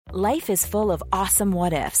Life is full of awesome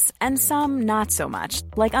what-ifs, and some not so much,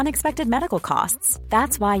 like unexpected medical costs.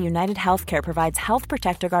 That's why United Healthcare provides Health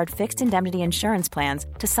Protector Guard fixed indemnity insurance plans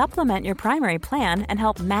to supplement your primary plan and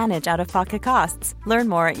help manage out-of-pocket costs. Learn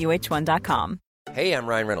more at uh1.com. Hey, I'm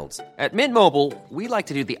Ryan Reynolds. At Mint Mobile, we like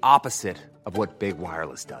to do the opposite of what Big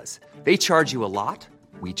Wireless does. They charge you a lot,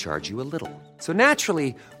 we charge you a little. So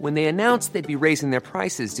naturally, when they announced they'd be raising their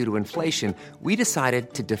prices due to inflation, we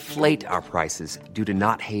decided to deflate our prices due to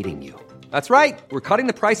not hating you. That's right. We're cutting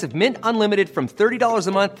the price of Mint Unlimited from $30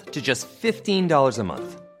 a month to just $15 a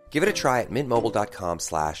month. Give it a try at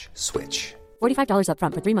mintmobile.com/switch. $45 up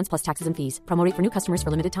front for 3 months plus taxes and fees. Promo rate for new customers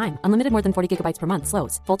for limited time. Unlimited more than 40 gigabytes per month.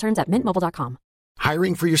 Slows full terms at mintmobile.com.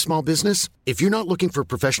 Hiring for your small business? If you're not looking for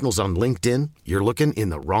professionals on LinkedIn, you're looking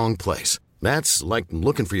in the wrong place. That's like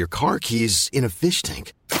looking for your car keys in a fish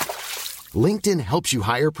tank. LinkedIn helps you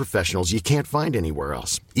hire professionals you can't find anywhere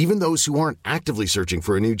else, even those who aren't actively searching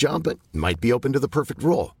for a new job but might be open to the perfect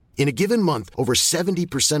role. In a given month, over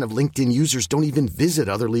 70% of LinkedIn users don't even visit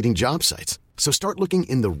other leading job sites. So start looking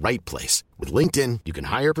in the right place. With LinkedIn, you can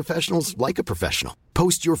hire professionals like a professional.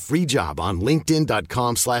 Post your free job on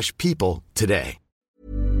linkedin.com/people today.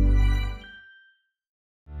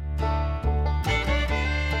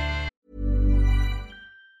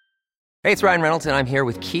 Hey, it's Ryan Reynolds, and I'm here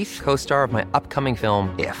with Keith, co-star of my upcoming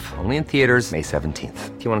film, If, only in theaters May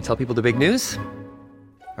 17th. Do you want to tell people the big news?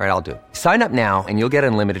 All right, I'll do it. Sign up now and you'll get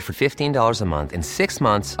unlimited for $15 a month and 6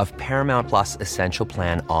 months of Paramount Plus Essential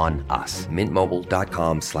Plan on us.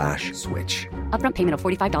 mintmobile.com/switch. Upfront payment of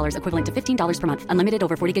 $45 equivalent to $15 per month. Unlimited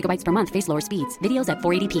over 40 gigabytes per month. Face lower speeds. Videos at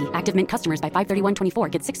 480p. Active Mint customers by 531.24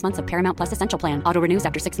 get 6 months of Paramount Plus Essential Plan. Auto renews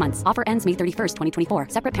after 6 months. Offer ends May 31st, 2024.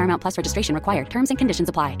 Separate Paramount Plus registration required. Terms and conditions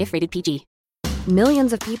apply if rated PG.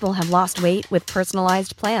 Millions of people have lost weight with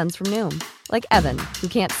personalized plans from Noom. Like Evan, who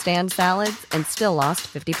can't stand salads and still lost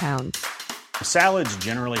 50 pounds. Salads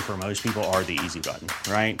generally for most people are the easy button,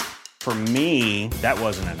 right? For me, that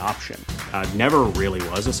wasn't an option. I never really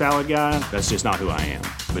was a salad guy. That's just not who I am.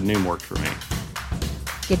 But Noom worked for me.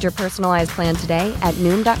 Get your personalized plan today at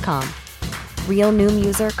Noom.com. Real Noom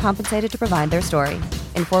user compensated to provide their story.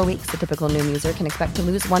 In 4 weeks, the typical Noom user can expect to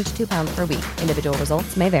lose 1 to 2 pounds per week. Individual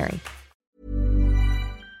results may vary.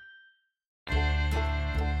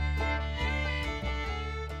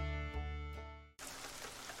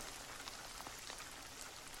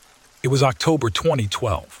 It was October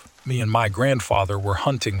 2012. Me and my grandfather were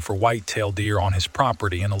hunting for white-tailed deer on his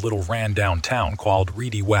property in a little ran-down town called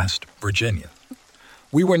Reedy West, Virginia.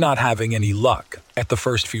 We were not having any luck at the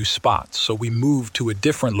first few spots, so we moved to a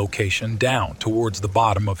different location down towards the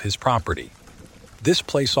bottom of his property. This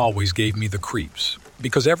place always gave me the creeps,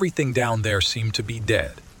 because everything down there seemed to be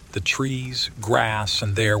dead. The trees, grass,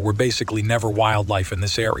 and there were basically never wildlife in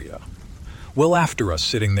this area. Well, after us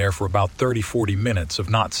sitting there for about 30-40 minutes of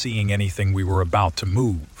not seeing anything, we were about to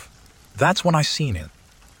move. That's when I seen it.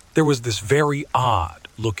 There was this very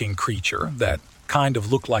odd-looking creature that kind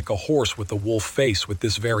of looked like a horse with a wolf face with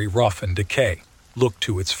this very rough and decay look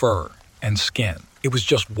to its fur and skin. It was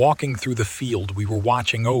just walking through the field we were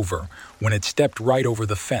watching over when it stepped right over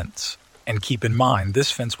the fence. And keep in mind,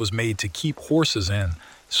 this fence was made to keep horses in,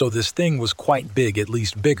 so this thing was quite big, at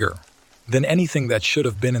least bigger than anything that should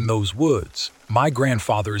have been in those woods. My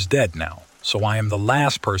grandfather is dead now, so I am the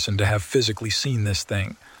last person to have physically seen this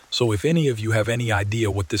thing. So if any of you have any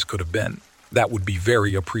idea what this could have been, that would be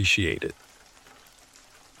very appreciated.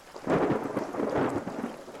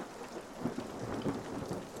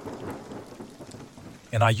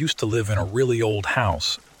 And I used to live in a really old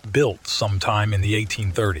house, built sometime in the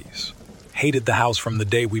 1830s. Hated the house from the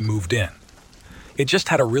day we moved in. It just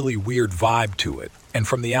had a really weird vibe to it. And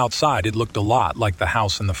from the outside, it looked a lot like the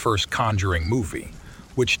house in the first Conjuring movie,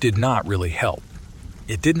 which did not really help.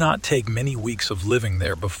 It did not take many weeks of living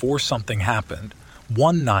there before something happened.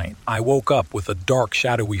 One night, I woke up with a dark,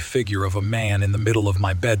 shadowy figure of a man in the middle of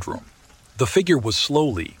my bedroom. The figure was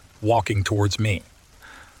slowly walking towards me.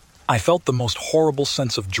 I felt the most horrible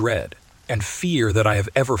sense of dread and fear that I have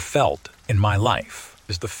ever felt in my life.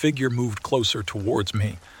 As the figure moved closer towards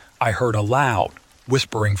me, I heard a loud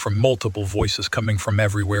whispering from multiple voices coming from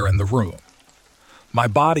everywhere in the room. My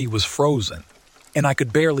body was frozen, and I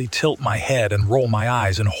could barely tilt my head and roll my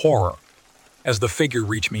eyes in horror. As the figure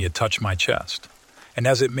reached me, it touched my chest, and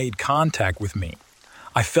as it made contact with me,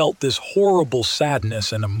 I felt this horrible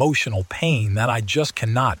sadness and emotional pain that I just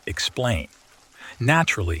cannot explain.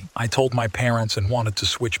 Naturally, I told my parents and wanted to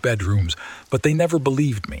switch bedrooms, but they never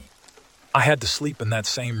believed me. I had to sleep in that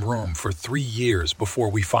same room for 3 years before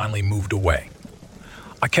we finally moved away.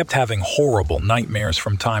 I kept having horrible nightmares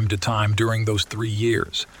from time to time during those 3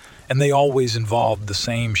 years, and they always involved the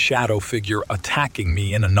same shadow figure attacking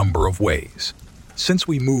me in a number of ways. Since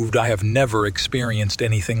we moved, I have never experienced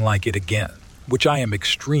anything like it again, which I am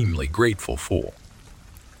extremely grateful for.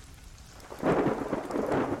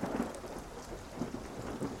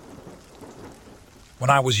 When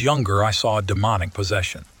I was younger, I saw a demonic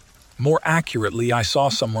possession. More accurately, I saw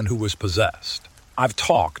someone who was possessed. I've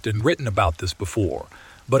talked and written about this before,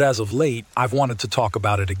 but as of late, I've wanted to talk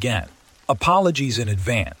about it again. Apologies in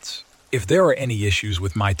advance. If there are any issues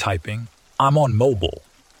with my typing, I'm on mobile.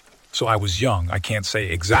 So I was young, I can't say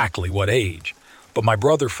exactly what age, but my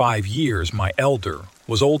brother 5 years, my elder,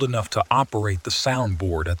 was old enough to operate the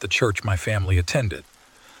soundboard at the church my family attended.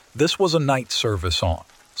 This was a night service on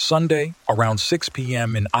Sunday around 6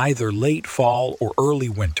 p.m. in either late fall or early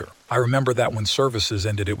winter. I remember that when services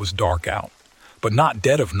ended, it was dark out, but not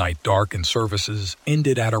dead of night dark, and services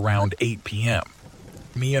ended at around 8 p.m.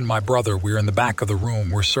 Me and my brother were in the back of the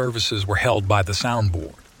room where services were held by the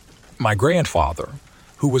soundboard. My grandfather,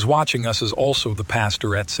 who was watching us, is also the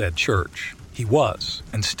pastor at said church. He was,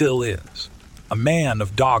 and still is, a man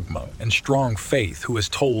of dogma and strong faith who has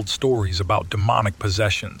told stories about demonic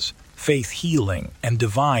possessions, faith healing, and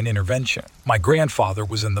divine intervention. My grandfather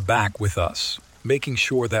was in the back with us, making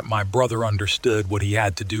sure that my brother understood what he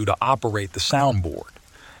had to do to operate the soundboard,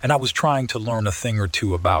 and I was trying to learn a thing or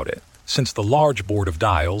two about it, since the large board of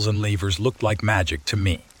dials and levers looked like magic to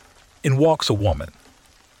me. In walks a woman.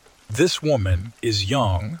 This woman is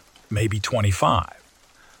young, maybe 25,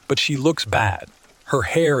 but she looks bad. Her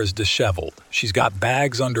hair is disheveled, she's got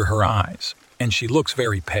bags under her eyes, and she looks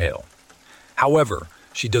very pale. However,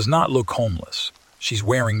 she does not look homeless. She's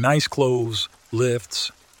wearing nice clothes,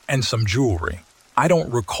 lifts, and some jewelry. I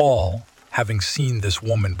don't recall having seen this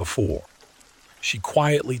woman before. She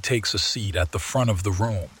quietly takes a seat at the front of the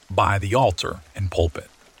room by the altar and pulpit.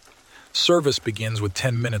 Service begins with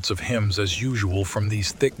 10 minutes of hymns as usual from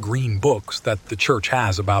these thick green books that the church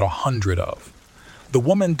has about 100 of. The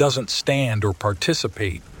woman doesn't stand or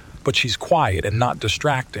participate, but she's quiet and not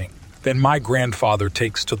distracting. Then my grandfather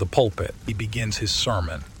takes to the pulpit. He begins his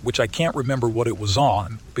sermon, which I can't remember what it was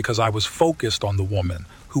on because I was focused on the woman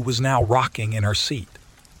who was now rocking in her seat.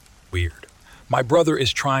 Weird. My brother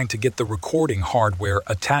is trying to get the recording hardware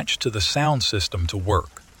attached to the sound system to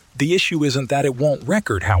work. The issue isn't that it won't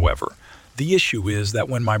record, however. The issue is that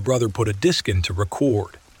when my brother put a disc in to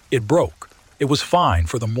record, it broke. It was fine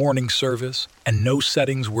for the morning service, and no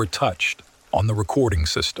settings were touched on the recording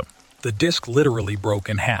system. The disc literally broke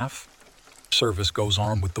in half. Service goes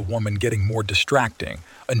on with the woman getting more distracting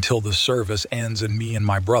until the service ends and me and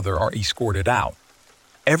my brother are escorted out.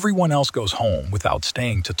 Everyone else goes home without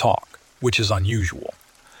staying to talk, which is unusual.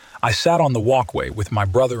 I sat on the walkway with my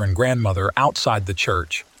brother and grandmother outside the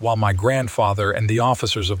church while my grandfather and the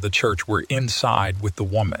officers of the church were inside with the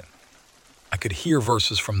woman. I could hear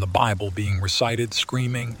verses from the Bible being recited,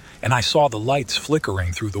 screaming, and I saw the lights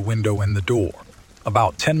flickering through the window and the door.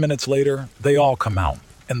 About 10 minutes later, they all come out,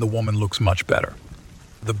 and the woman looks much better.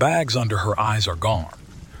 The bags under her eyes are gone.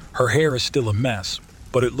 Her hair is still a mess,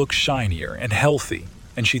 but it looks shinier and healthy,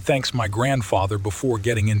 and she thanks my grandfather before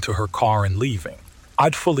getting into her car and leaving.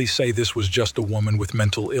 I'd fully say this was just a woman with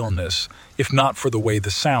mental illness, if not for the way the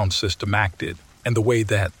sound system acted and the way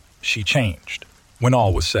that she changed when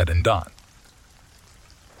all was said and done.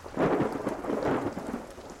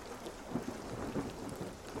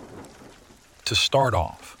 To start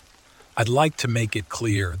off, I'd like to make it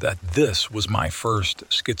clear that this was my first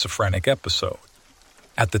schizophrenic episode.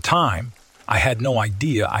 At the time, I had no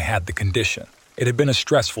idea I had the condition. It had been a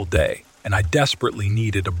stressful day, and I desperately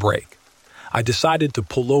needed a break. I decided to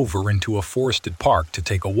pull over into a forested park to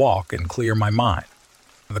take a walk and clear my mind.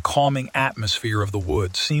 The calming atmosphere of the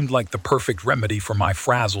woods seemed like the perfect remedy for my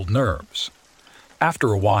frazzled nerves.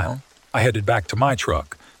 After a while, I headed back to my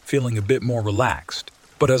truck, feeling a bit more relaxed.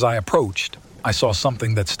 But as I approached, I saw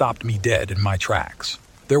something that stopped me dead in my tracks.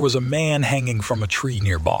 There was a man hanging from a tree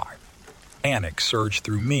nearby. Panic surged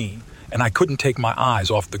through me, and I couldn't take my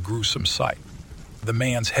eyes off the gruesome sight. The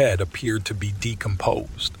man's head appeared to be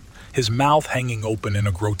decomposed, his mouth hanging open in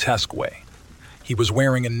a grotesque way. He was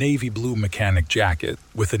wearing a navy blue mechanic jacket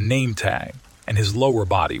with a name tag, and his lower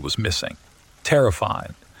body was missing.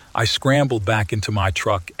 Terrified, I scrambled back into my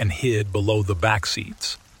truck and hid below the back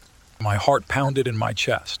seats. My heart pounded in my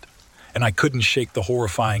chest, and I couldn't shake the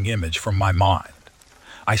horrifying image from my mind.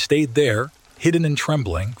 I stayed there, hidden and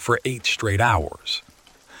trembling, for 8 straight hours.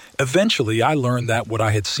 Eventually, I learned that what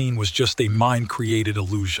I had seen was just a mind-created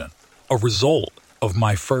illusion, a result of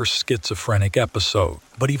my first schizophrenic episode.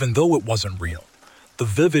 But even though it wasn't real, the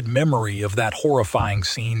vivid memory of that horrifying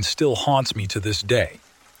scene still haunts me to this day.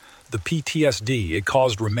 The PTSD it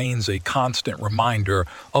caused remains a constant reminder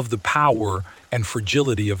of the power and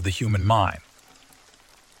fragility of the human mind.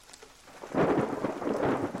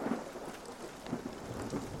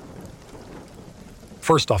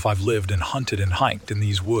 First off, I've lived and hunted and hiked in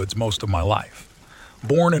these woods most of my life.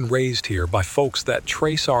 Born and raised here by folks that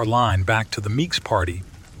trace our line back to the Meeks Party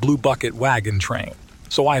Blue Bucket wagon train,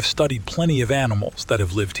 so I have studied plenty of animals that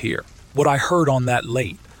have lived here. What I heard on that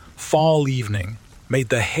late fall evening made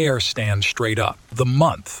the hair stand straight up. The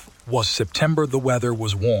month was September. The weather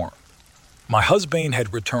was warm. My husband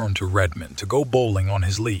had returned to Redmond to go bowling on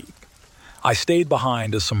his league. I stayed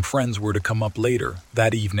behind as some friends were to come up later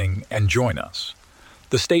that evening and join us.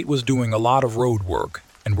 The state was doing a lot of road work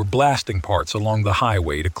and were blasting parts along the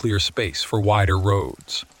highway to clear space for wider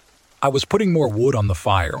roads. I was putting more wood on the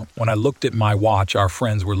fire when I looked at my watch. Our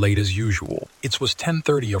friends were late as usual. It was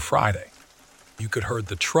 10:30 of Friday. You could hear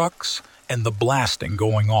the trucks and the blasting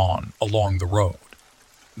going on along the road.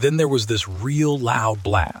 Then there was this real loud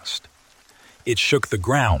blast. It shook the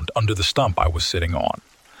ground under the stump I was sitting on.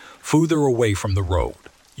 Further away from the road,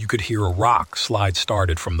 you could hear a rock slide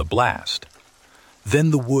started from the blast.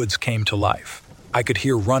 Then the woods came to life. I could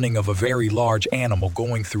hear running of a very large animal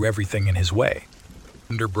going through everything in his way.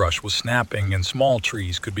 Underbrush was snapping and small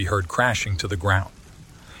trees could be heard crashing to the ground.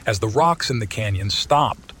 As the rocks in the canyon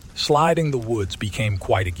stopped, sliding the woods became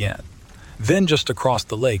quiet again. Then just across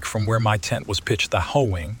the lake from where my tent was pitched, the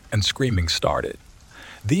hoeing and screaming started.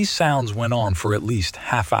 These sounds went on for at least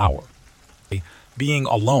half hour. Being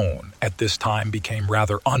alone at this time became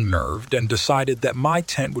rather unnerved and decided that my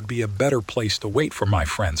tent would be a better place to wait for my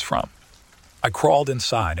friends from. I crawled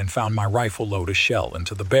inside and found my rifle load a shell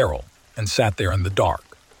into the barrel and sat there in the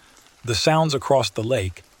dark. The sounds across the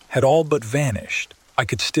lake had all but vanished. I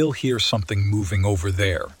could still hear something moving over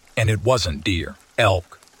there, and it wasn't deer,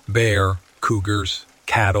 elk, bear, cougars,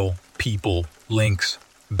 cattle, people, lynx,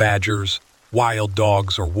 badgers, wild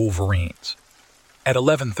dogs, or wolverines. At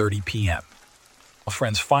 11:30 p.m., my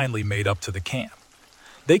friends finally made up to the camp.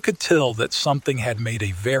 They could tell that something had made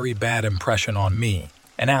a very bad impression on me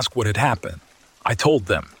and asked what had happened. I told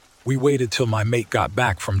them. We waited till my mate got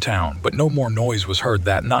back from town, but no more noise was heard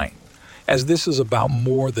that night. As this is about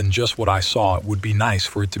more than just what I saw, it would be nice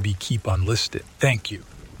for it to be kept unlisted. Thank you.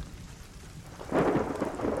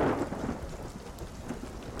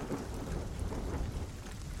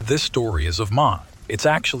 This story is of mine. It's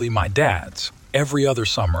actually my dad's. Every other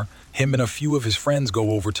summer, him and a few of his friends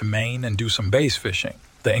go over to Maine and do some bass fishing.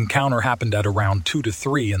 The encounter happened at around 2 to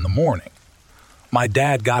 3 in the morning. My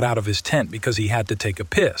dad got out of his tent because he had to take a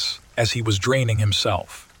piss as he was draining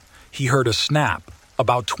himself. He heard a snap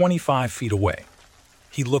about 25 feet away.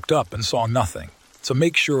 He looked up and saw nothing. To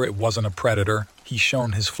make sure it wasn't a predator, he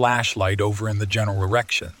shone his flashlight over in the general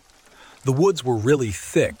direction. The woods were really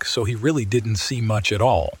thick, so he really didn't see much at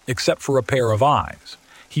all, except for a pair of eyes.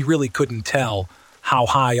 He really couldn't tell how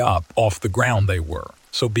high up off the ground they were,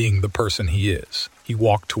 so being the person he is, he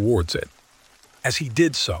walked towards it. As he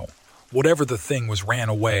did so, whatever the thing was ran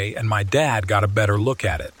away, and my dad got a better look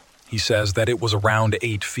at it. He says that it was around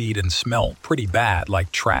 8 feet and smelled pretty bad,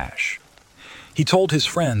 like trash. He told his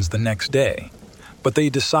friends the next day, but they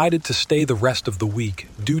decided to stay the rest of the week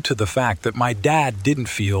due to the fact that my dad didn't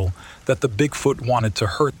feel that the Bigfoot wanted to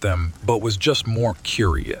hurt them, but was just more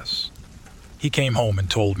curious. He came home and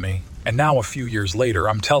told me, and now a few years later,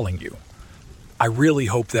 I'm telling you, I really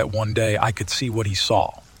hope that one day I could see what he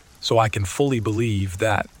saw, so I can fully believe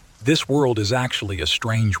that this world is actually a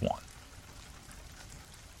strange one.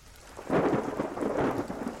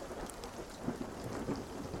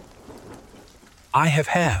 I have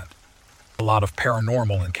had a lot of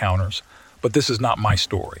paranormal encounters, but this is not my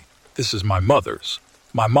story. This is my mother's.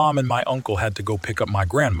 My mom and my uncle had to go pick up my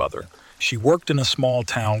grandmother. She worked in a small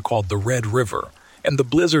town called the Red River, and the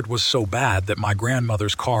blizzard was so bad that my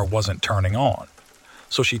grandmother's car wasn't turning on.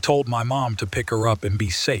 So she told my mom to pick her up and be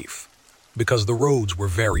safe, because the roads were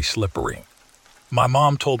very slippery. My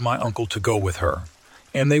mom told my uncle to go with her,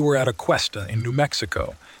 and they were at a cuesta in New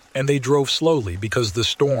Mexico, and they drove slowly because the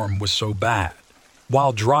storm was so bad.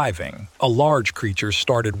 While driving, a large creature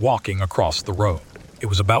started walking across the road. It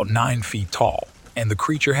was about 9 feet tall, and the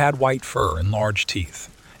creature had white fur and large teeth,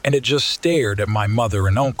 and it just stared at my mother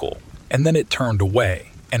and uncle, and then it turned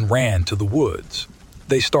away and ran to the woods.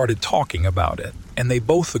 They started talking about it, and they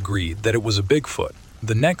both agreed that it was a Bigfoot.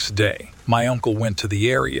 The next day, my uncle went to the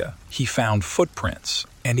area. He found footprints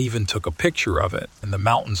and even took a picture of it in the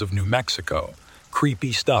mountains of New Mexico.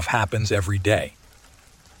 Creepy stuff happens every day.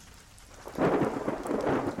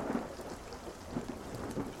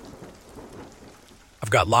 I've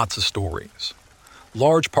got lots of stories.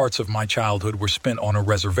 Large parts of my childhood were spent on a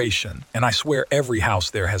reservation, and I swear every house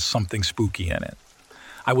there has something spooky in it.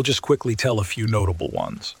 I will just quickly tell a few notable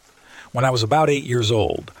ones. When I was about 8 years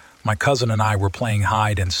old, my cousin and I were playing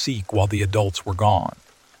hide and seek while the adults were gone.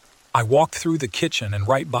 I walked through the kitchen and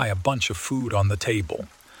right by a bunch of food on the table.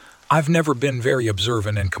 I've never been very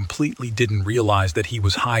observant and completely didn't realize that he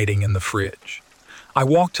was hiding in the fridge. I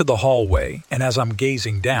walked to the hallway, and as I'm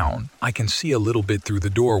gazing down, I can see a little bit through the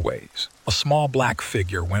doorways. A small black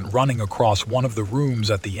figure went running across one of the rooms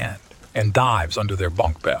at the end and dives under their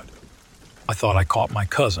bunk bed. I thought I caught my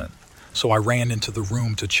cousin, so I ran into the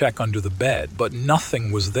room to check under the bed, but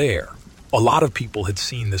nothing was there. A lot of people had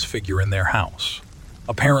seen this figure in their house.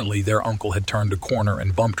 Apparently, their uncle had turned a corner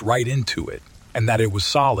and bumped right into it, and that it was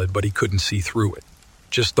solid, but he couldn't see through it.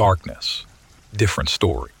 Just darkness. Different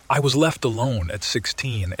story. I was left alone at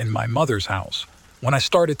 16 in my mother's house when I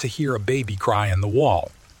started to hear a baby cry in the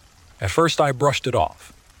wall. At first, I brushed it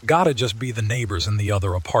off. Gotta just be the neighbors in the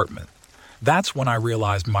other apartment. That's when I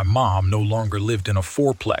realized my mom no longer lived in a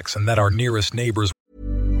fourplex and that our nearest neighbors.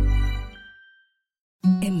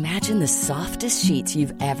 Imagine the softest sheets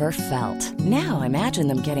you've ever felt. Now imagine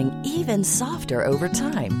them getting even softer over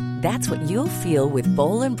time. That's what you'll feel with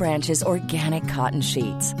Boll & Branch's organic cotton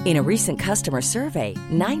sheets. In a recent customer survey,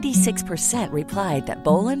 96% replied that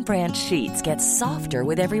Boll & Branch sheets get softer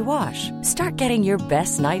with every wash. Start getting your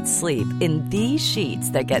best night's sleep in these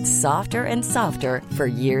sheets that get softer and softer for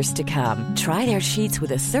years to come. Try their sheets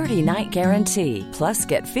with a 30-night guarantee. Plus,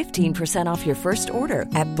 get 15% off your first order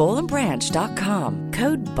at bollandbranch.com.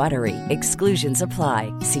 Code BUTTERY. Exclusions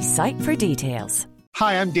apply. See site for details.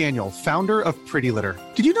 Hi, I'm Daniel, founder of Pretty Litter.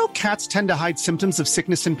 Did you know cats tend to hide symptoms of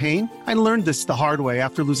sickness and pain? I learned this the hard way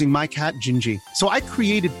after losing my cat, Gingy. So I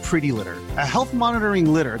created Pretty Litter, a health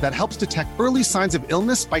monitoring litter that helps detect early signs of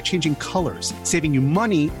illness by changing colors, saving you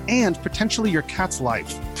money and potentially your cat's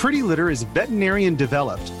life. Pretty Litter is veterinarian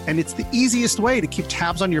developed, and it's the easiest way to keep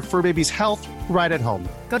tabs on your fur baby's health right at home.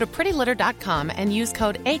 Go to prettylitter.com and use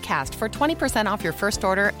code ACAST for 20% off your first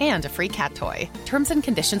order and a free cat toy. Terms and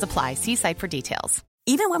conditions apply. See site for details.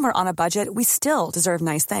 Even when we're on a budget, we still deserve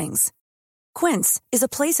nice things. Quince is a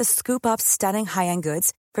place to scoop up stunning high-end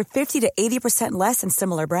goods for 50 to 80% less than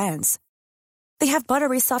similar brands. They have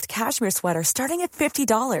buttery soft cashmere sweaters starting at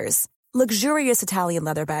 $50, luxurious Italian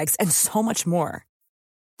leather bags, and so much more.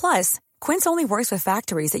 Plus, Quince only works with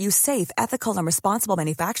factories that use safe, ethical, and responsible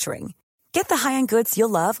manufacturing. Get the high-end goods you'll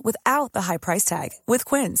love without the high price tag with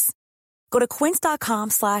Quince. Go to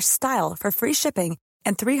quince.com/style for free shipping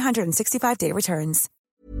and 365-day returns.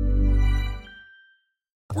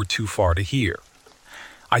 Were too far to hear.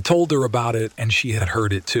 I told her about it, and she had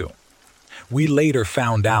heard it too. We later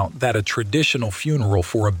found out that a traditional funeral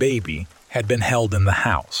for a baby had been held in the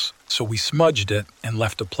house, so we smudged it and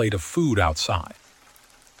left a plate of food outside.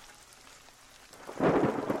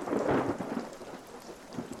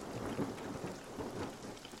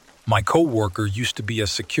 My coworker used to be a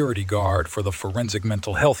security guard for the forensic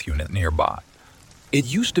mental health unit nearby. It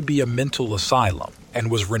used to be a mental asylum and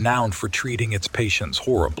was renowned for treating its patients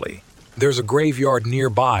horribly. There's a graveyard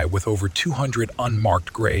nearby with over 200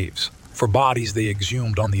 unmarked graves for bodies they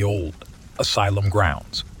exhumed on the old asylum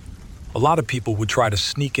grounds. A lot of people would try to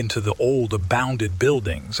sneak into the old abounded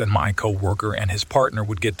buildings, and my coworker and his partner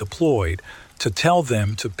would get deployed to tell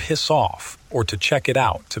them to piss off or to check it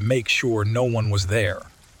out to make sure no one was there.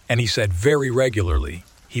 And he said very regularly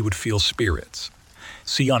he would feel spirits,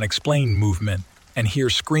 see unexplained movement, and hear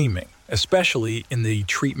screaming, especially in the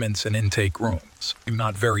treatments and intake rooms. I'm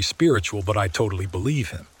not very spiritual, but I totally believe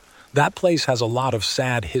him. That place has a lot of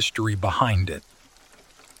sad history behind it.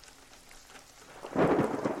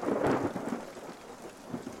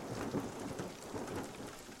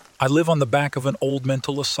 I live on the back of an old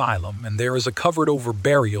mental asylum, and there is a covered-over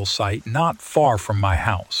burial site not far from my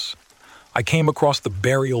house. I came across the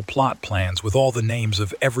burial plot plans with all the names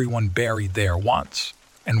of everyone buried there once,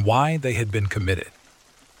 and why they had been committed.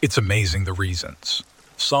 It's amazing the reasons.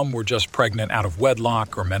 Some were just pregnant out of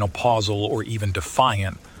wedlock or menopausal or even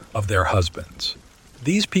defiant of their husbands.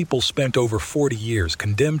 These people spent over 40 years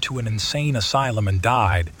condemned to an insane asylum and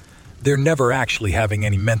died. They're never actually having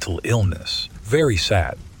any mental illness. Very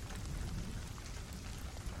sad.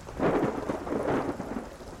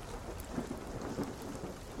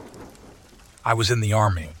 I was in the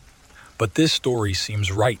Army, but this story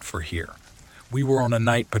seems right for here. We were on a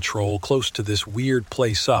night patrol close to this weird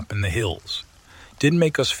place up in the hills. Didn't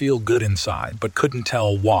make us feel good inside, but couldn't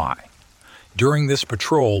tell why. During this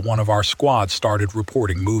patrol, one of our squad started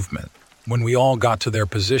reporting movement. When we all got to their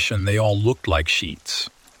position, they all looked like sheets.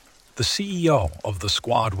 The CEO of the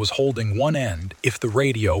squad was holding one end, if the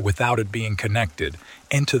radio, without it being connected,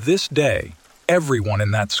 and to this day, everyone in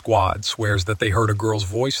that squad swears that they heard a girl's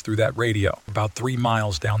voice through that radio. About 3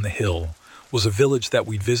 miles down the hill was a village that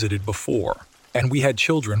we'd visited before, and we had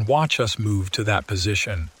children watch us move to that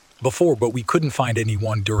position before, but we couldn't find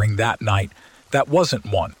anyone during that night that wasn't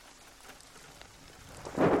one.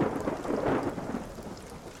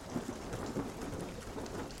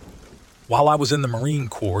 While I was in the Marine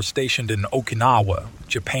Corps stationed in Okinawa,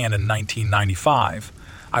 Japan in 1995,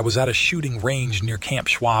 I was at a shooting range near Camp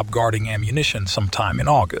Schwab guarding ammunition sometime in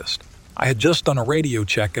August. I had just done a radio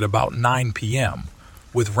check at about 9 p.m.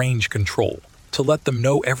 with range control to let them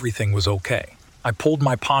know everything was okay. I pulled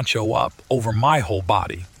my poncho up over my whole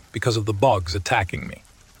body because of the bugs attacking me.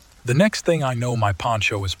 The next thing I know, my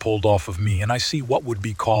poncho is pulled off of me and I see what would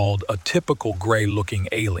be called a typical gray-looking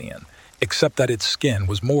alien, except that its skin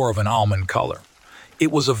was more of an almond color.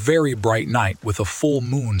 It was a very bright night with a full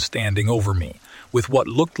moon standing over me, with what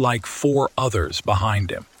looked like 4 others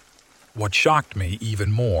behind him. What shocked me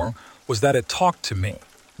even more was that it talked to me,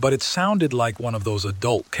 but it sounded like one of those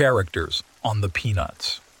adult characters on the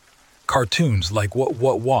Peanuts. Cartoons like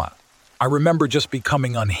what? I remember just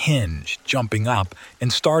becoming unhinged, jumping up,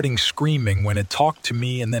 and starting screaming when it talked to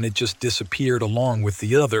me, and then it just disappeared along with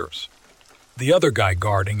the others. The other guy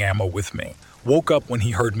guarding ammo with me woke up when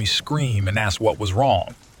he heard me scream and asked what was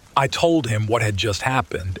wrong. I told him what had just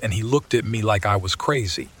happened, and he looked at me like I was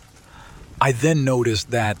crazy. I then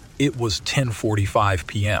noticed that it was 10:45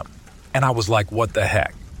 p.m., and I was like, what the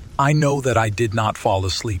heck? I know that I did not fall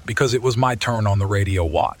asleep because it was my turn on the radio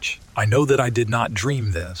watch. I know that I did not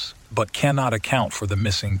dream this, but cannot account for the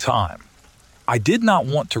missing time. I did not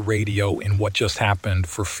want to radio in what just happened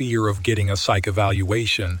for fear of getting a psych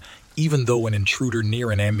evaluation, even though an intruder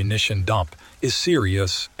near an ammunition dump is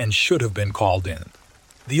serious and should have been called in.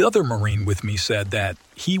 The other Marine with me said that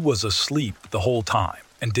he was asleep the whole time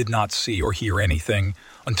and did not see or hear anything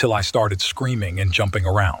until I started screaming and jumping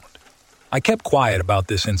around. I kept quiet about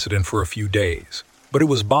this incident for a few days, but it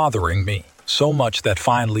was bothering me so much that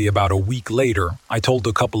finally, about a week later, I told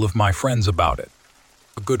a couple of my friends about it.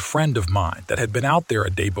 A good friend of mine that had been out there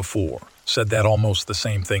a day before said that almost the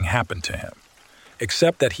same thing happened to him,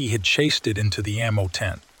 except that he had chased it into the ammo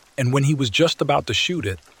tent, and when he was just about to shoot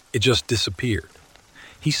it, it just disappeared.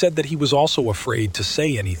 He said that he was also afraid to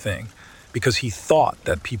say anything because he thought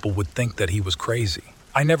that people would think that he was crazy.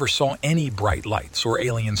 I never saw any bright lights or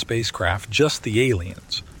alien spacecraft, just the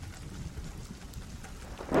aliens.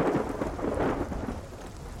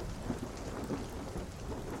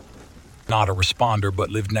 Not a responder,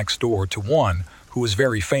 but lived next door to one who was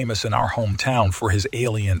very famous in our hometown for his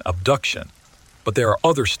alien abduction. But there are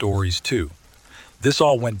other stories too. This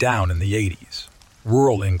all went down in the 80s,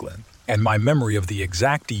 rural England, and my memory of the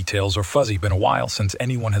exact details are fuzzy. Been a while since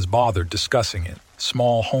anyone has bothered discussing it.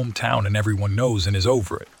 Small hometown and everyone knows and is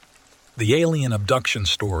over it. The alien abduction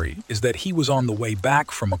story is that he was on the way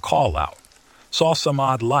back from a call-out, saw some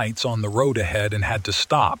odd lights on the road ahead and had to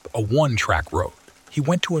stop, a one-track road. He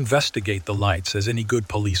went to investigate the lights as any good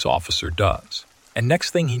police officer does. And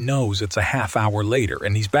next thing he knows, it's a half hour later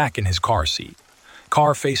and he's back in his car seat.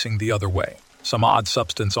 Car facing the other way. Some odd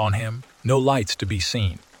substance on him, no lights to be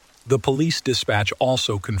seen. The police dispatch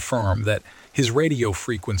also confirmed that his radio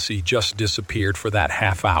frequency just disappeared for that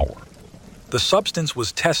half hour. The substance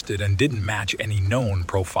was tested and didn't match any known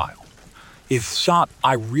profile. If shot,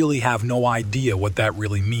 I really have no idea what that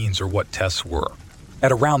really means or what tests were.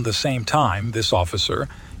 At around the same time, this officer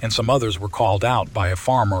and some others were called out by a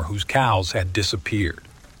farmer whose cows had disappeared.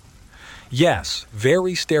 Yes,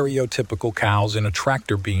 very stereotypical cows in a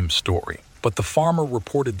tractor beam story, but the farmer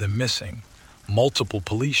reported them missing. Multiple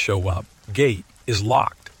police show up, gate is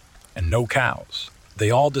locked, and no cows. They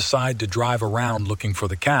all decide to drive around looking for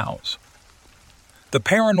the cows. The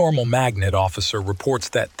paranormal magnet officer reports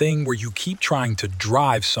that thing where you keep trying to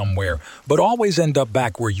drive somewhere, but always end up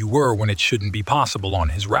back where you were when it shouldn't be possible on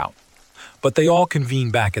his route. But they all convene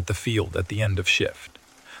back at the field at the end of shift.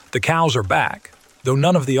 The cows are back, though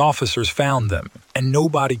none of the officers found them, and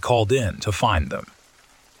nobody called in to find them.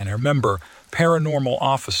 And I remember, paranormal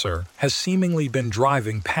officer has seemingly been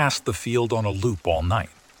driving past the field on a loop all night.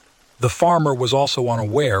 The farmer was also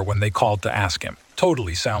unaware when they called to ask him.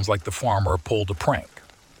 Totally sounds like the farmer pulled a prank.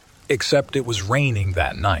 Except it was raining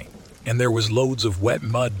that night, and there was loads of wet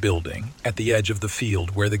mud building at the edge of the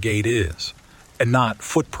field where the gate is, and not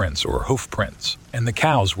footprints or hoof prints, and the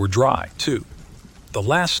cows were dry, too. The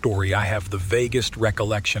last story I have the vaguest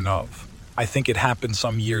recollection of. I think it happened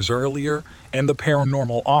some years earlier, and the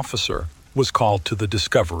paranormal officer was called to the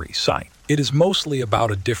discovery site. It is mostly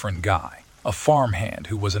about a different guy, a farmhand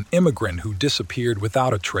who was an immigrant who disappeared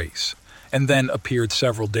without a trace and then appeared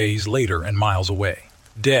several days later and miles away,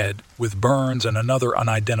 dead with burns and another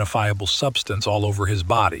unidentifiable substance all over his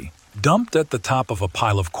body, dumped at the top of a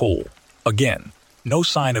pile of coal. Again, no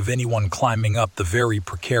sign of anyone climbing up the very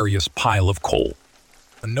precarious pile of coal.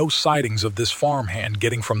 No sightings of this farmhand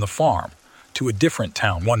getting from the farm to a different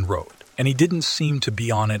town one road, and he didn't seem to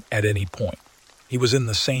be on it at any point. He was in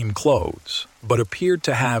the same clothes, but appeared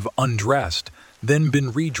to have undressed, then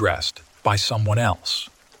been redressed by someone else.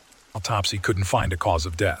 Autopsy couldn't find a cause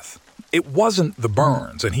of death. It wasn't the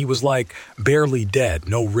burns, and he was like barely dead,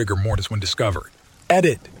 no rigor mortis when discovered.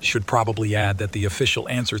 Edit should probably add that the official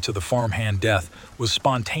answer to the farmhand death was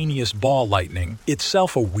spontaneous ball lightning,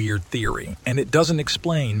 itself a weird theory, and it doesn't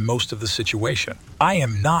explain most of the situation. I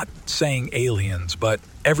am not saying aliens, but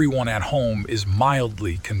everyone at home is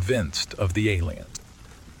mildly convinced of the aliens.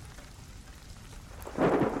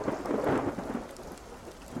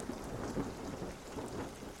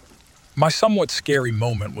 My somewhat scary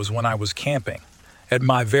moment was when I was camping at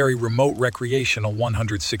my very remote recreational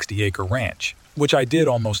 160-acre ranch, which I did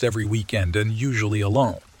almost every weekend and usually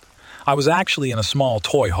alone. I was actually in a small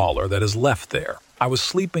toy hauler that is left there. I was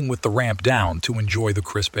sleeping with the ramp down to enjoy the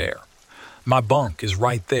crisp air. My bunk is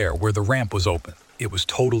right there where the ramp was open. It was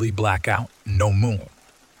totally blackout, no moon.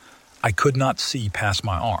 I could not see past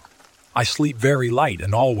my arm. I sleep very light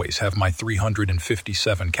and always have my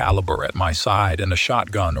 .357 caliber at my side and a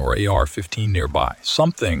shotgun or AR-15 nearby.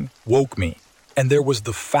 Something woke me, and there was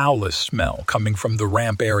the foulest smell coming from the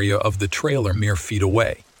ramp area of the trailer mere feet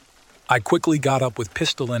away. I quickly got up with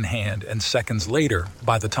pistol in hand, and seconds later,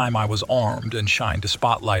 by the time I was armed and shined a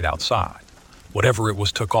spotlight outside, whatever it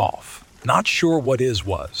was took off. Not sure what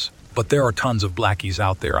was, but there are tons of blackies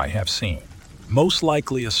out there I have seen. Most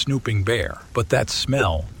likely a snooping bear, but that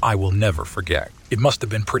smell I will never forget. It must have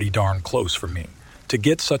been pretty darn close for me to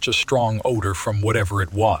get such a strong odor from whatever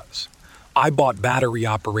it was. I bought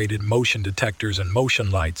battery-operated motion detectors and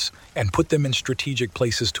motion lights and put them in strategic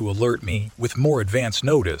places to alert me with more advance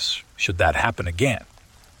notice should that happen again.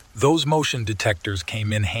 Those motion detectors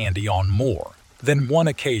came in handy on more than one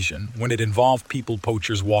occasion when it involved people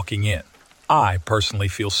poachers walking in. I personally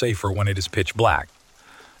feel safer when it is pitch black.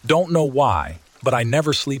 Don't know why, but I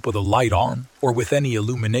never sleep with a light on or with any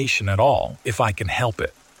illumination at all if I can help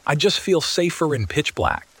it. I just feel safer in pitch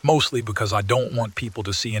black, mostly because I don't want people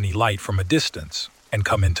to see any light from a distance and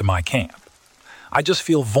come into my camp. I just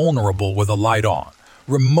feel vulnerable with a light on,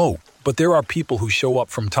 remote, but there are people who show up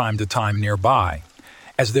from time to time nearby,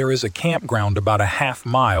 as there is a campground about a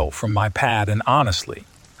half-mile from my pad, and honestly,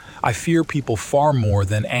 I fear people far more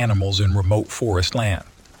than animals in remote forest land.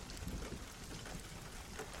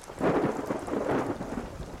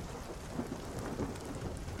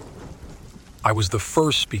 I was the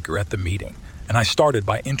first speaker at the meeting, and I started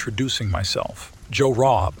by introducing myself, Joe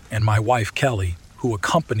Robb, and my wife Kelly, who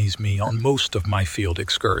accompanies me on most of my field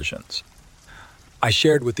excursions. I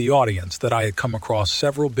shared with the audience that I had come across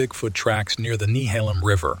several Bigfoot tracks near the Nehalem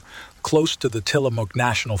River, close to the Tillamook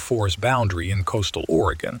National Forest boundary in coastal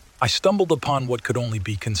Oregon. I stumbled upon what could only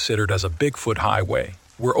be considered as a Bigfoot highway,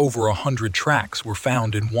 where over 100 tracks were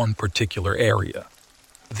found in one particular area.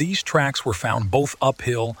 These tracks were found both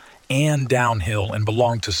uphill and downhill and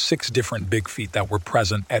belonged to 6 different Big Feet that were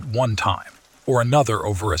present at one time, or another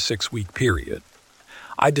over a 6-week period.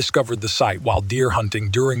 I discovered the site while deer hunting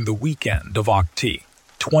during the weekend of Oct.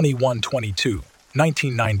 21/22,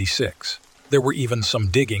 1996. There were even some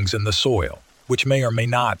diggings in the soil, which may or may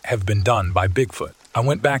not have been done by Bigfoot. I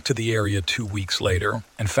went back to the area 2 weeks later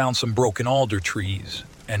and found some broken alder trees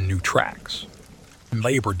and new tracks.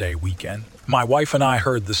 Labor Day weekend, my wife and I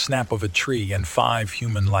heard the snap of a tree and 5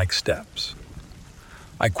 human-like steps.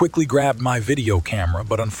 I quickly grabbed my video camera,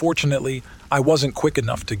 but unfortunately, I wasn't quick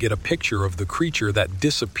enough to get a picture of the creature that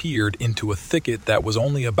disappeared into a thicket that was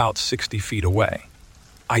only about 60 feet away.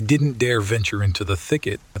 I didn't dare venture into the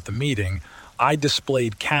thicket. At the meeting, I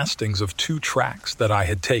displayed castings of 2 tracks that I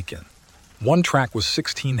had taken. One track was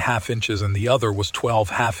 16 half-inches and the other was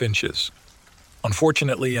 12 half-inches.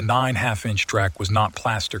 Unfortunately, a 9 half-inch track was not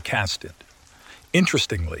plaster casted.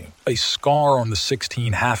 Interestingly, a scar on the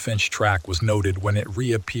 16 half-inch track was noted when it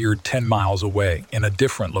reappeared 10 miles away in a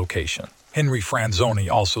different location. Henry Franzoni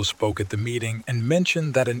also spoke at the meeting and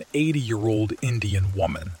mentioned that an 80-year-old Indian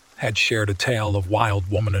woman had shared a tale of wild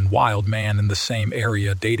woman and wild man in the same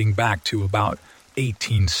area dating back to about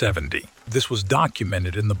 1870. This was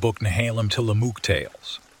documented in the book Nehalem Tillamook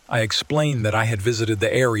Tales. I explained that I had visited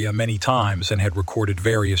the area many times and had recorded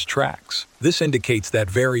various tracks. This indicates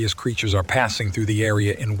that various creatures are passing through the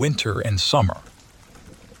area in winter and summer.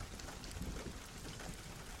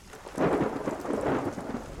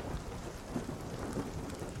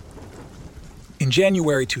 In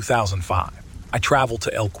January 2005, I traveled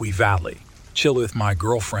to Elqui Valley, chill with my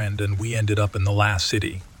girlfriend, and we ended up in the last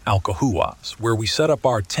city, Alcahuas, where we set up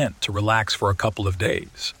our tent to relax for a couple of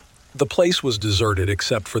days. The place was deserted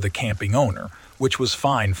except for the camping owner, which was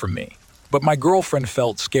fine for me, but my girlfriend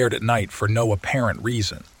felt scared at night for no apparent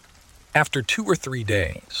reason. After 2 or 3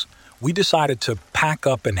 days, we decided to pack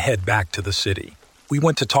up and head back to the city. We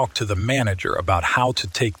went to talk to the manager about how to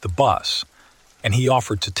take the bus, and he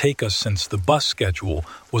offered to take us since the bus schedule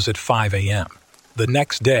was at 5 a.m. The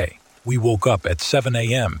next day, we woke up at 7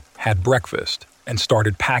 a.m., had breakfast, and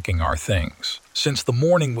started packing our things. Since the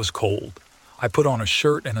morning was cold, I put on a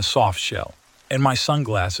shirt and a soft shell, and my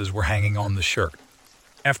sunglasses were hanging on the shirt.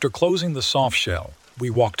 After closing the soft shell, we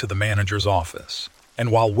walked to the manager's office,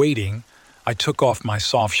 and while waiting, I took off my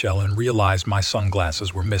soft shell and realized my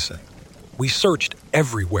sunglasses were missing. We searched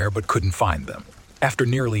everywhere but couldn't find them. After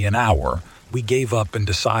nearly an hour, we gave up and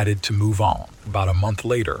decided to move on. About a month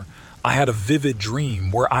later, I had a vivid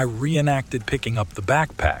dream where I reenacted picking up the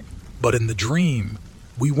backpack, but in the dream,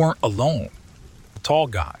 we weren't alone. A tall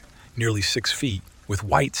guy, nearly 6 feet, with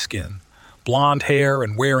white skin, blonde hair,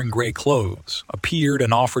 and wearing gray clothes, appeared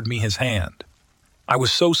and offered me his hand. I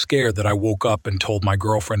was so scared that I woke up and told my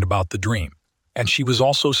girlfriend about the dream, and she was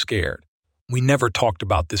also scared. We never talked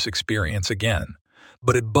about this experience again,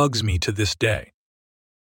 but it bugs me to this day.